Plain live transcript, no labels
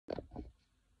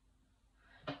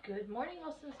Good morning,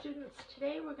 Wilson students.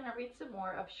 Today we're going to read some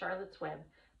more of Charlotte's Web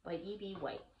by E.B.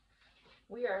 White.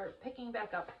 We are picking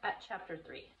back up at chapter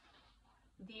 3.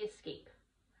 The Escape.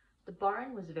 The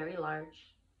barn was very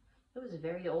large. It was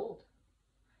very old.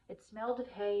 It smelled of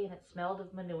hay and it smelled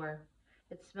of manure.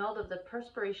 It smelled of the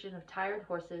perspiration of tired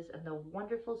horses and the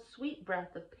wonderful sweet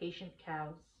breath of patient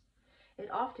cows.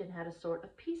 It often had a sort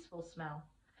of peaceful smell,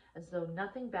 as though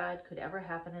nothing bad could ever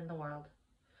happen in the world.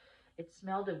 It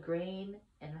smelled of grain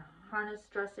and harness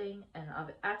dressing and of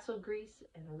axle grease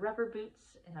and rubber boots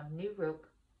and of new rope.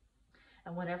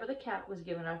 And whenever the cat was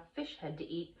given a fish head to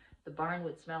eat, the barn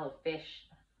would smell of fish.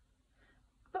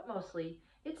 But mostly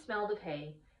it smelled of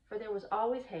hay, for there was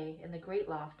always hay in the great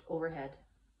loft overhead.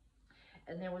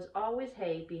 And there was always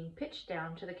hay being pitched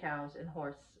down to the cows and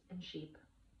horse and sheep.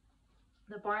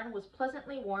 The barn was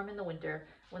pleasantly warm in the winter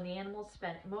when the animals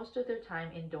spent most of their time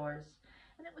indoors.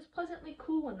 And it was pleasantly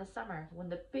cool in the summer when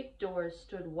the big doors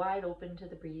stood wide open to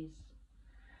the breeze.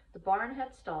 The barn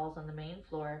had stalls on the main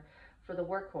floor for the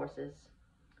work horses,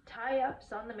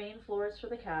 tie-ups on the main floors for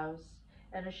the cows,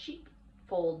 and a sheep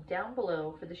fold down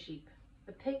below for the sheep,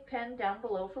 a pig pen down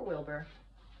below for Wilbur.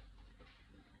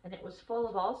 And it was full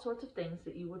of all sorts of things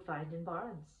that you would find in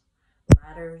barns: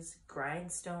 ladders,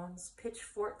 grindstones,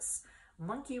 pitchforks,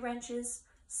 monkey wrenches,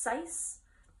 scythes,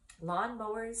 lawn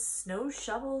mowers, snow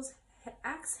shovels,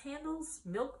 axe handles,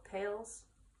 milk pails,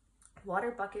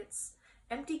 water buckets,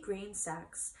 empty grain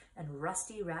sacks, and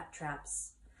rusty rat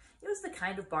traps. It was the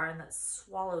kind of barn that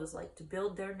swallows like to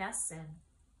build their nests in.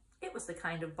 It was the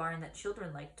kind of barn that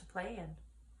children liked to play in.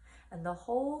 And the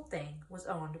whole thing was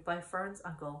owned by Fern's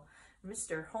uncle,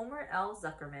 Mr. Homer L.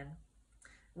 Zuckerman.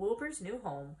 Wilbur's new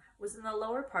home was in the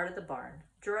lower part of the barn,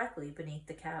 directly beneath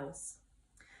the cows.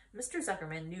 Mr.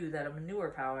 Zuckerman knew that a manure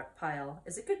pile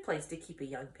is a good place to keep a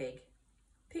young pig.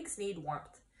 Pigs need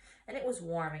warmth, and it was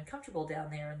warm and comfortable down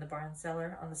there in the barn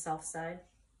cellar on the south side.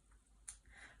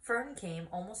 Fern came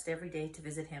almost every day to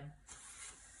visit him.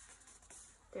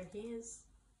 There he is,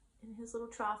 in his little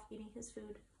trough, eating his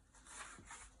food.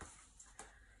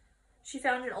 She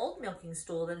found an old milking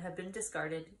stool that had been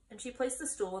discarded, and she placed the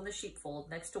stool in the sheepfold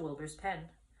next to Wilbur's pen.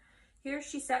 Here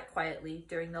she sat quietly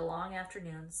during the long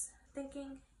afternoons,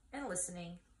 thinking and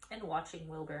listening and watching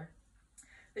Wilbur.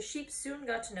 The sheep soon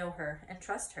got to know her and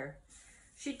trust her.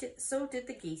 So did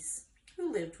the geese,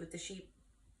 who lived with the sheep.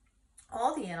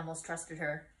 All the animals trusted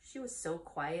her. She was so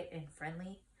quiet and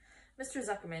friendly. Mr.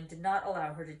 Zuckerman did not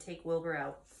allow her to take Wilbur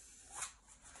out.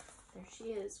 There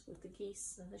she is with the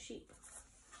geese and the sheep.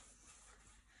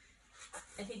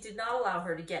 And he did not allow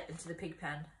her to get into the pig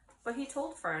pen, but he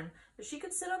told Fern that she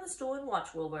could sit on the stool and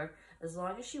watch Wilbur as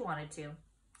long as she wanted to.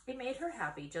 It made her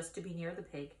happy just to be near the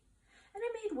pig. And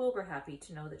it made Wilbur happy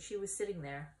to know that she was sitting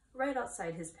there, right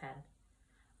outside his pen.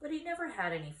 But he never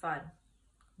had any fun.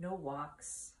 No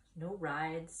walks, no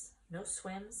rides, no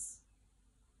swims.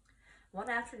 One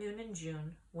afternoon in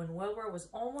June, when Wilbur was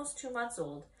almost 2 months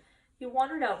old, he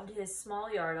wandered out into his small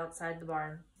yard outside the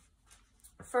barn.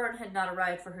 Fern had not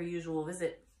arrived for her usual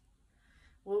visit.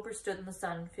 Wilbur stood in the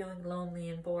sun, feeling lonely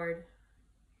and bored.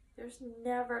 There's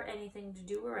never anything to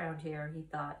do around here, he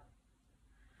thought.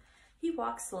 He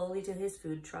walked slowly to his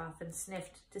food trough and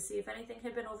sniffed to see if anything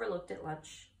had been overlooked at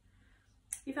lunch.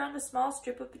 He found a small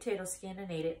strip of potato skin and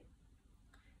ate it.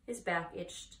 His back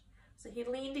itched, so he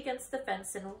leaned against the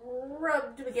fence and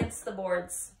rubbed against the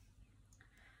boards.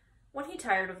 When he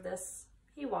tired of this,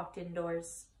 he walked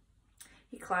indoors.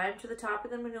 He climbed to the top of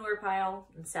the manure pile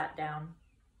and sat down.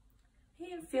 He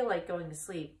didn't feel like going to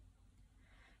sleep.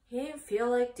 He didn't feel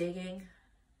like digging.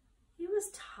 He was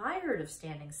tired of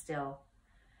standing still.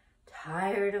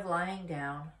 Tired of lying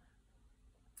down.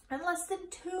 I'm less than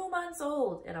 2 months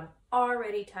old, and I'm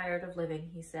already tired of living,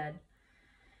 he said.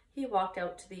 He walked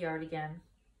out to the yard again.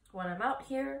 When I'm out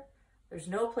here, there's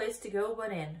no place to go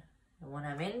but in. And when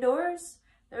I'm indoors,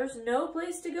 there's no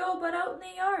place to go but out in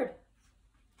the yard.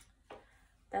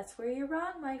 That's where you're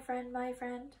wrong, my friend,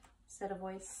 said a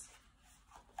voice.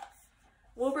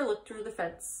 Wilbur looked through the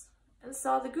fence and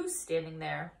saw the goose standing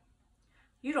there.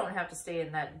 You don't have to stay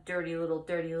in that dirty little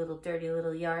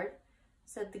yard,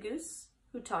 said the goose,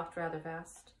 who talked rather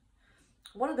fast.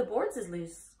 One of the boards is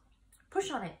loose. Push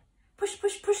on it.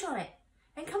 Push on it.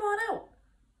 And come on out.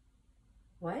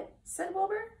 What? Said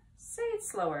Wilbur. Say it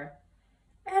slower.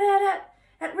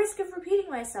 At risk of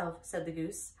repeating myself, said the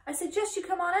goose, I suggest you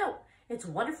come on out. It's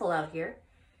wonderful out here.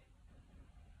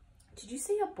 Did you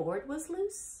say a board was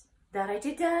loose? That I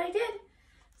did,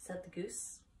 said the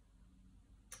goose.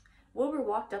 Wilbur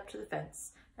walked up to the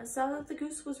fence and saw that the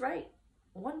goose was right.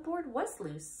 One board was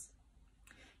loose.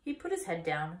 He put his head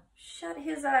down, shut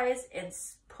his eyes, and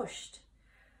pushed.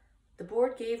 The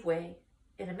board gave way.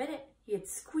 In a minute, he had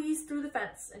squeezed through the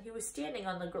fence, and he was standing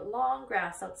on the long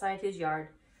grass outside his yard.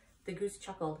 The goose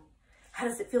chuckled. "How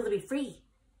does it feel to be free?"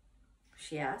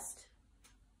 she asked.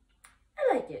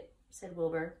 "I like it," said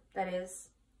Wilbur. "That is,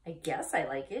 I guess I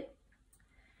like it."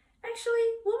 Actually,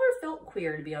 Wilbur felt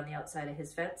queer to be on the outside of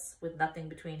his fence, with nothing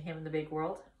between him and the big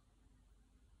world.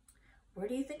 "Where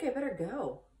do you think I better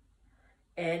go?"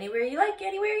 Anywhere you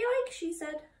like, she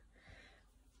said.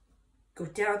 "Go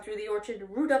down through the orchard,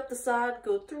 root up the sod,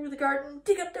 go through the garden,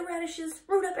 dig up the radishes,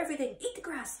 root up everything, eat the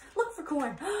grass, look for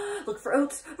corn, look for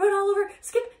oats, run all over,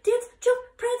 skip, dance,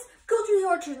 jump, prance, go through the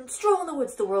orchard and stroll in the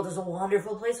woods. The world is a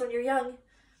wonderful place when you're young."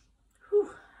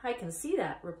 "Whew, I can see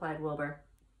that," replied Wilbur.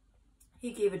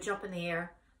 He gave a jump in the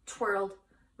air, twirled,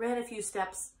 ran a few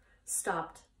steps,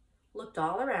 stopped, looked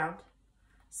all around,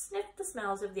 sniffed the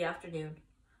smells of the afternoon,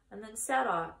 and then set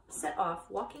off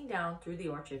walking down through the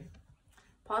orchard.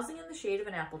 Pausing in the shade of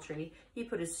an apple tree, he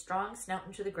put his strong snout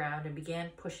into the ground and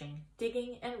began pushing,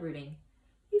 digging, and rooting.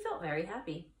 He felt very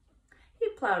happy. He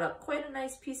had plowed up quite a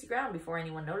nice piece of ground before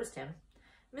anyone noticed him.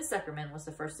 Miss Zuckerman was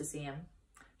the first to see him.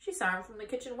 She saw him from the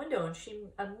kitchen window, and she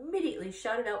immediately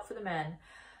shouted out for the men.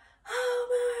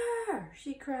 "Homer!"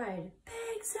 she cried.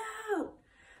 "Pigs out!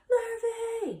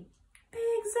 Larvae!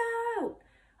 Pigs out!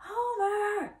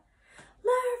 Homer!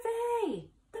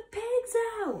 Larvae! The pig's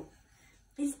out!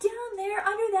 He's down there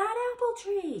under that apple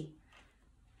tree."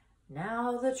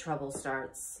 "Now the trouble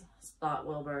starts," thought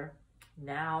Wilbur.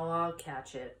 "Now I'll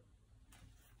catch it."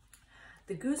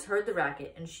 The goose heard the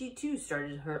racket, and she too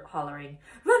started hollering.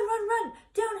 "Run, run, run!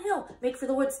 Downhill! Make for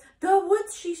the woods! The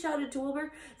woods!" she shouted to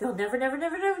Wilbur. "They'll never, never,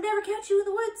 never, never, never catch you in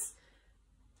the woods!"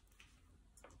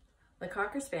 The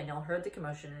Cocker Spaniel heard the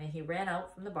commotion, and he ran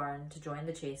out from the barn to join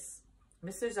the chase.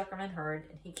 Mr. Zuckerman heard,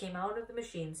 and he came out of the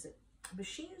machine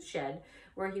shed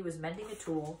where he was mending a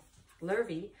tool.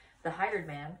 Lurvy, the hired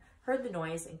man, heard the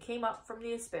noise and came up from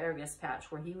the asparagus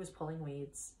patch where he was pulling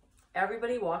weeds.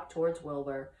 Everybody walked towards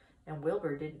Wilbur, and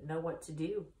Wilbur didn't know what to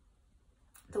do.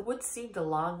 The woods seemed a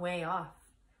long way off,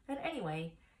 and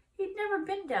anyway, he'd never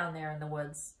been down there in the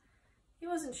woods. He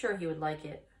wasn't sure he would like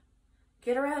it.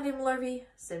 "Get around him, Lurvy,"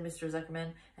 said Mr.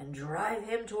 Zuckerman, "and drive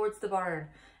him towards the barn,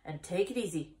 and take it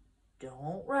easy.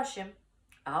 Don't rush him.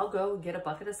 I'll go and get a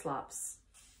bucket of slops."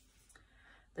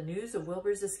 The news of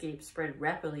Wilbur's escape spread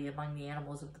rapidly among the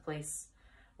animals of the place.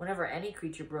 Whenever any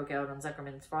creature broke out on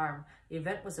Zuckerman's farm, the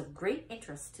event was of great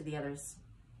interest to the others.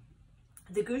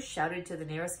 The goose shouted to the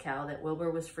nearest cow that Wilbur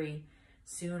was free.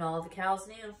 Soon all the cows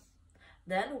knew.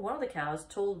 Then one of the cows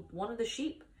told one of the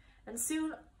sheep, and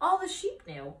soon all the sheep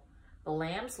knew. The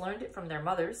lambs learned it from their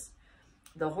mothers.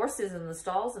 The horses in the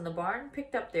stalls in the barn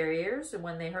picked up their ears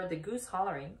when they heard the goose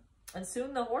hollering, and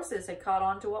soon the horses had caught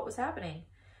on to what was happening.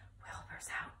 "Wilbur's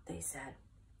out," they said.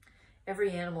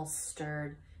 Every animal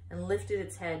stirred and lifted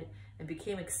its head and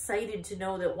became excited to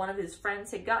know that one of his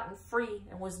friends had gotten free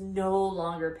and was no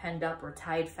longer penned up or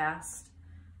tied fast.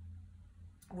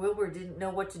 Wilbur didn't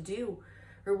know what to do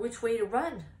or which way to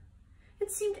run.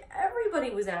 It seemed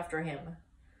everybody was after him.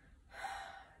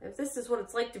 "If this is what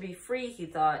it's like to be free," he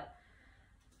thought,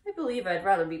 "I believe I'd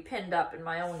rather be pinned up in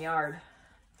my own yard."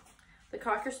 The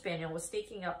Cocker Spaniel was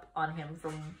sneaking up on him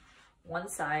from one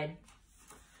side.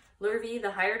 Lurvy,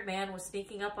 the hired man, was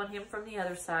sneaking up on him from the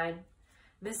other side.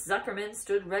 Miss Zuckerman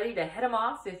stood ready to head him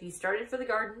off if he started for the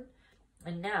garden,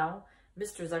 and now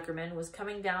Mr. Zuckerman was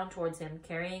coming down towards him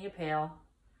carrying a pail.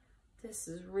 "This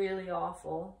is really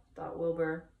awful," thought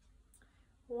Wilbur.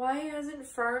 "Why hasn't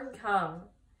Fern come?"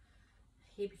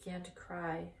 He began to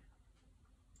cry.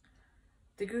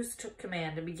 The goose took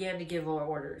command and began to give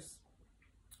orders.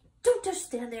 "Don't just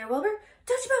stand there, Wilbur.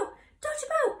 Dodge about! Dodge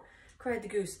about!" cried the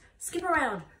goose. "Skip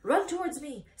around. Run towards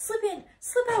me. Slip in.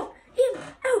 Slip out. In.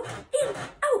 Out. In.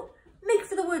 Out. Make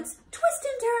for the woods. Twist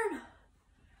and turn."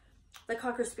 The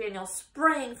Cocker Spaniel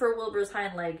sprang for Wilbur's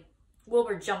hind leg.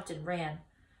 Wilbur jumped and ran.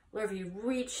 Lurvy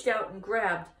reached out and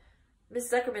grabbed.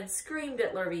 Miss Zuckerman screamed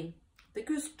at Lurvy. The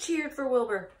goose cheered for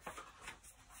Wilbur.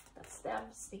 That's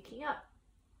them sneaking up.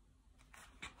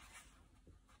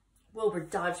 Wilbur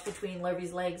dodged between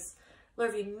Lurvy's legs.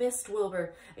 Lurvy missed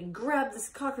Wilbur and grabbed the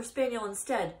Cocker Spaniel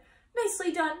instead.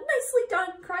 "Nicely done, nicely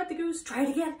done," cried the goose. "Try it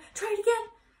again, try it again."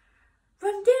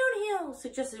 "Run downhill,"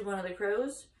 suggested one of the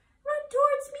crows. "Run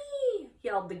towards me,"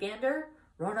 yelled the gander.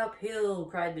 "Run uphill,"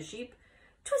 cried the sheep.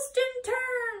 "Twist and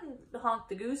turn," honked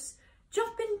the goose.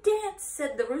 "Jump and dance,"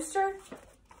 said the rooster.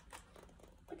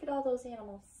 Look at all those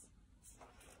animals.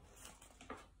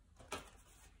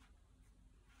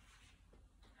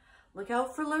 "Look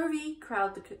out for Lurvy,"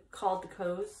 called the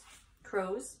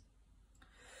crows.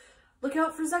 "Look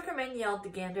out for Zuckerman," yelled the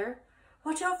gander.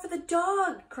 "Watch out for the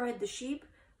dog!" cried the sheep.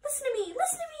 "Listen to me!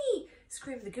 Listen to me!"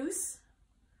 screamed the goose.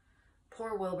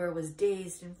 Poor Wilbur was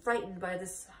dazed and frightened by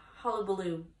this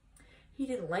hullabaloo. He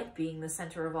didn't like being the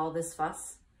center of all this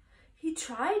fuss. He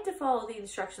tried to follow the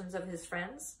instructions of his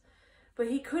friends, but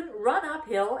he couldn't run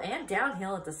uphill and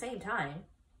downhill at the same time.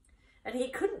 And he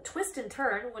couldn't twist and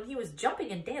turn when he was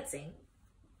jumping and dancing.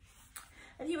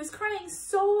 And he was crying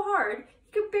so hard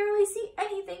he could barely see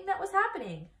anything that was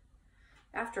happening.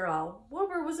 After all,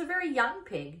 Wilbur was a very young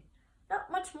pig,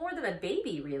 not much more than a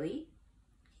baby, really.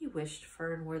 He wished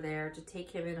Fern were there to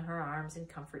take him in her arms and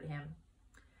comfort him.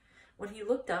 When he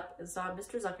looked up and saw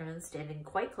Mr. Zuckerman standing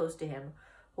quite close to him,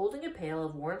 holding a pail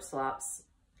of warm slops,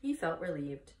 he felt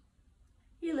relieved.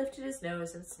 He lifted his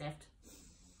nose and sniffed.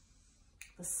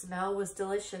 The smell was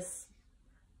delicious.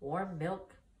 Warm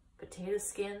milk, potato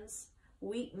skins,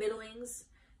 wheat middlings,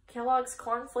 Kellogg's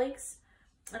cornflakes,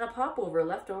 and a popover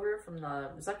left over from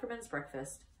the Zuckerman's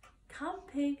breakfast. "Come,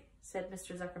 pig," said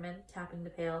Mr. Zuckerman, tapping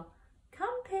the pail.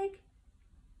 "Come, pig."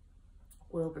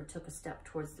 Wilbur took a step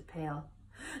towards the pail.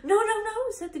 "No, no,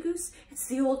 no," said the goose. "It's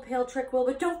the old pail trick,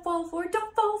 Wilbur. Don't fall for it.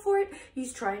 Don't fall for it.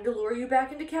 He's trying to lure you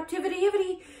back into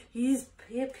captivity. He's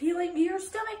appealing to your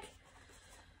stomach."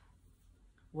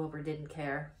 Wilbur didn't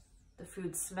care. The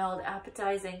food smelled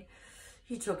appetizing.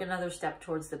 He took another step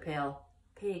towards the pail.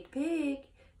 "Pig, pig,"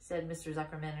 said Mr.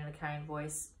 Zuckerman in a kind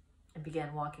voice, and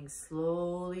began walking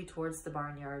slowly towards the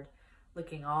barnyard,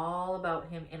 looking all about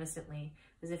him innocently,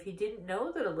 as if he didn't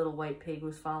know that a little white pig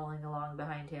was following along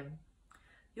behind him.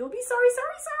 "You'll be sorry,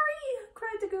 sorry, sorry,"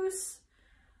 cried the goose.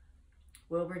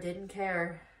 Wilbur didn't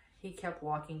care. He kept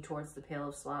walking towards the pail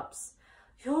of slops.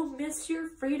 "You'll miss your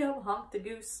freedom," honked the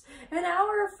goose. "An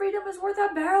hour of freedom is worth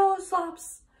a barrel of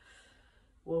slops."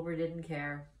 Wilbur didn't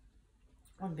care.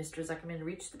 When Mr. Zuckerman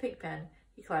reached the pig pen,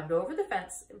 he climbed over the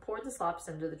fence and poured the slops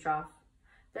into the trough.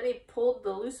 Then he pulled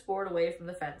the loose board away from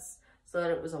the fence so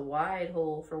that it was a wide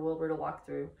hole for Wilbur to walk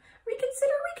through.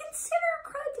 "Reconsider, reconsider,"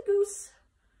 cried the goose.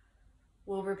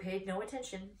 Wilbur paid no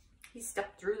attention. He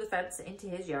stepped through the fence into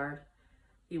his yard.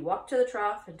 He walked to the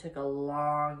trough and took a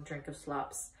long drink of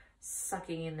slops,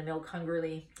 sucking in the milk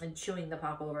hungrily and chewing the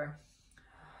popover.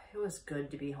 It was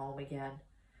good to be home again.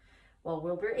 While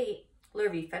Wilbur ate,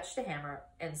 Lurvy fetched a hammer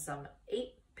and some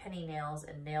 8 penny nails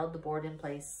and nailed the board in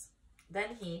place.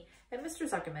 Then he and Mr.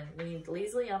 Zuckerman leaned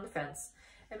lazily on the fence,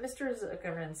 and Mr.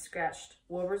 Zuckerman scratched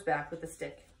Wilbur's back with a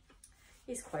stick.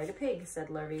 "He's quite a pig," said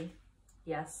Lurvy.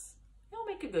 "Yes, he'll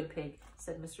make a good pig,"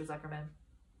 said Mr. Zuckerman.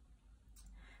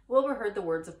 Wilbur heard the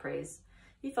words of praise.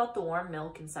 He felt the warm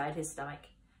milk inside his stomach.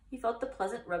 He felt the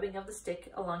pleasant rubbing of the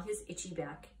stick along his itchy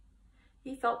back.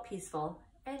 He felt peaceful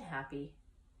and happy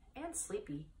and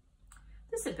sleepy.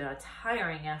 This had been a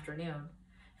tiring afternoon,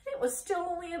 and it was still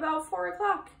only about 4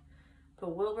 o'clock.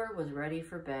 But Wilbur was ready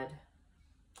for bed.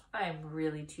 "I am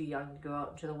really too young to go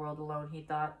out into the world alone," he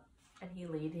thought, and he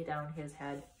laid down his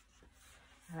head.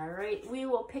 All right, we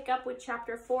will pick up with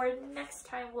chapter 4 next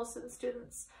time, Wilson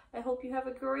students. I hope you have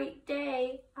a great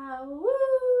day. Woo!